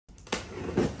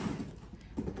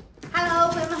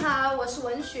我是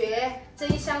文学。这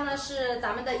一箱呢是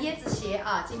咱们的椰子鞋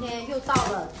啊，今天又到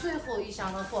了最后一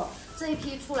箱的货。这一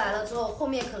批出来了之后，后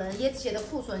面可能椰子鞋的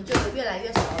库存就越来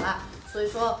越少了。所以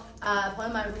说朋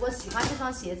友们如果喜欢这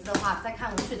双鞋子的话，在看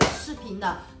文学的视频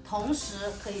的同时，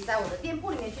可以在我的店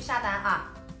铺里面去下单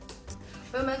啊。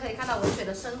朋友们可以看到文学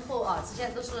的身后啊，之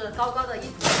前都是高高的一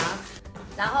堵墙。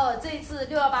 然后这一次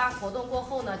618活动过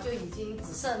后呢，就已经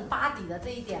只剩8底的这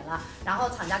一点了。然后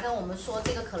厂家跟我们说，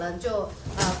这个可能就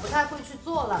不太会去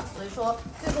做了。所以说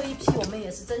最后一批我们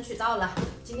也是争取到了。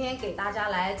今天给大家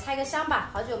来拆个箱吧，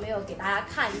好久没有给大家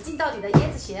看一镜到底的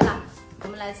椰子鞋了。我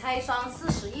们来拆一双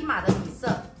41码的米色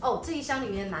哦。这一箱里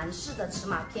面男士的尺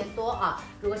码偏多啊。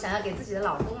如果想要给自己的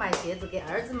老公买鞋子，给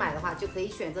儿子买的话，就可以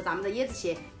选择咱们的椰子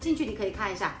鞋。进去你可以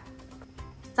看一下。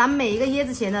 咱们每一个椰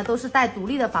子鞋呢都是带独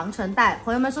立的防尘袋，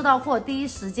朋友们收到货第一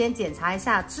时间检查一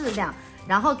下质量，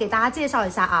然后给大家介绍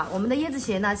一下啊，我们的椰子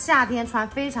鞋呢夏天穿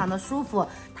非常的舒服，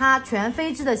它全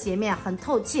飞织的鞋面很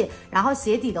透气，然后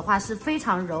鞋底的话是非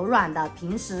常柔软的，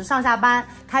平时上下班、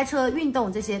开车、运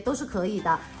动这些都是可以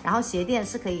的，然后鞋垫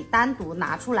是可以单独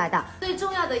拿出来的。最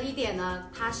重要的一点呢，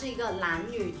它是一个男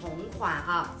女同款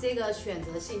啊，这个选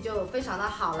择性就非常的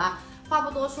好了。 话不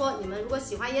多说，你们如果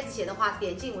喜欢椰子鞋的话，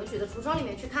点进文学的橱窗里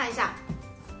面去看一下。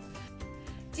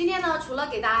今天呢，除了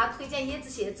给大家推荐椰子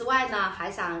鞋之外呢，还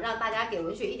想让大家给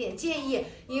文学一点建议，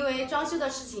因为装修的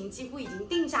事情几乎已经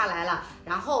定下来了，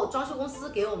然后装修公司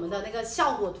给我们的那个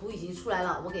效果图已经出来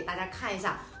了，我给大家看一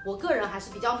下。我个人还是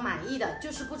比较满意的，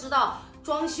就是不知道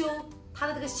装修 它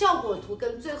的这个效果图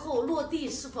跟最后落地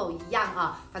是否一样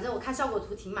啊？反正我看效果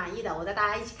图挺满意的，我带大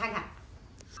家一起看看。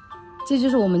 这就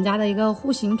是我们家的一个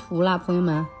户型图了，朋友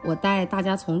们，我带大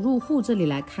家从入户这里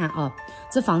来看啊，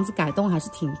这房子改动还是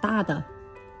挺大的。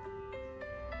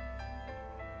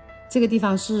这个地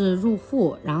方是入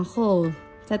户，然后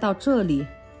再到这里，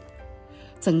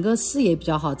整个视野比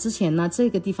较好。之前呢，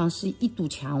这个地方是一堵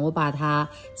墙，我把它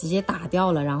直接打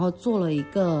掉了，然后做了一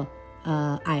个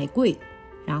矮柜，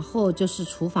然后就是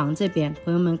厨房这边，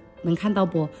朋友们能看到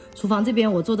不？厨房这边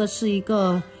我做的是一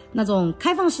个那种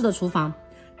开放式的厨房。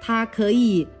 它可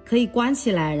以关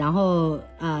起来，然后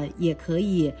也可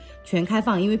以全开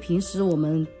放，因为平时我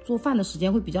们做饭的时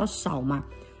间会比较少嘛。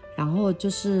然后就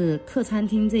是客餐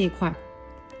厅这一块，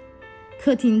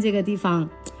客厅这个地方，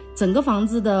整个房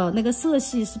子的那个色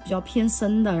系是比较偏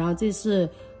深的。然后这是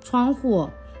窗户、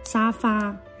沙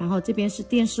发，然后这边是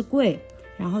电视柜，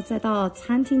然后再到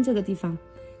餐厅这个地方，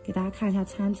给大家看一下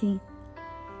餐厅，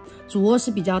主卧是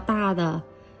比较大的。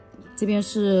 这边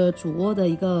是主卧的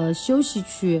一个休息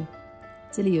区，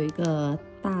这里有一个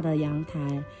大的阳台，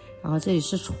然后这里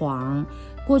是床。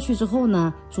过去之后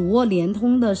呢，主卧连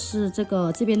通的是这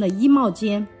边的衣帽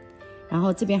间，然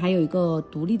后这边还有一个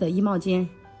独立的衣帽间。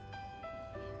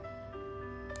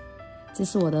这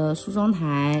是我的梳妆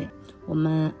台，我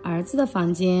们儿子的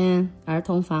房间，儿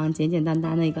童房，简简单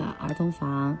单的一个儿童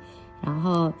房，然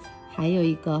后还有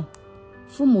一个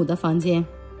父母的房间。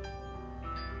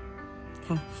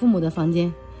 看父母的房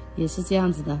间也是这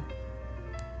样子的，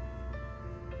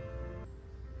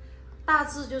大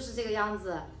致就是这个样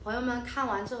子。朋友们看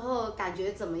完之后感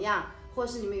觉怎么样？或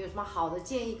是你们有什么好的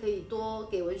建议，可以多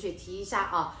给文雪提一下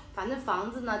啊。反正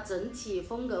房子呢，整体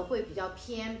风格会比较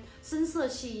偏深色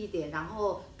系一点，然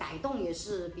后改动也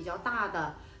是比较大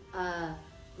的。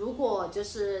如果就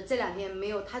是这2天没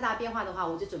有太大变化的话，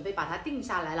我就准备把它定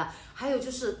下来了。还有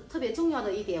就是特别重要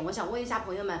的一点，我想问一下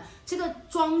朋友们，这个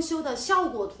装修的效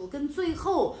果图跟最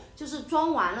后就是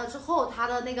装完了之后，它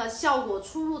的那个效果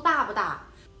出入大不大？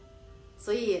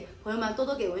所以朋友们多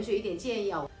多给文雪一点建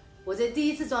议啊。我这第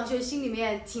一次装修，心里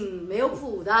面挺没有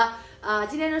谱的。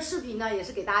今天的视频呢，也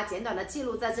是给大家简短的记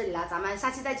录在这里了。咱们下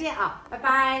期再见啊，拜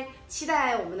拜！期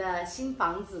待我们的新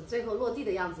房子最后落地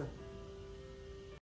的样子。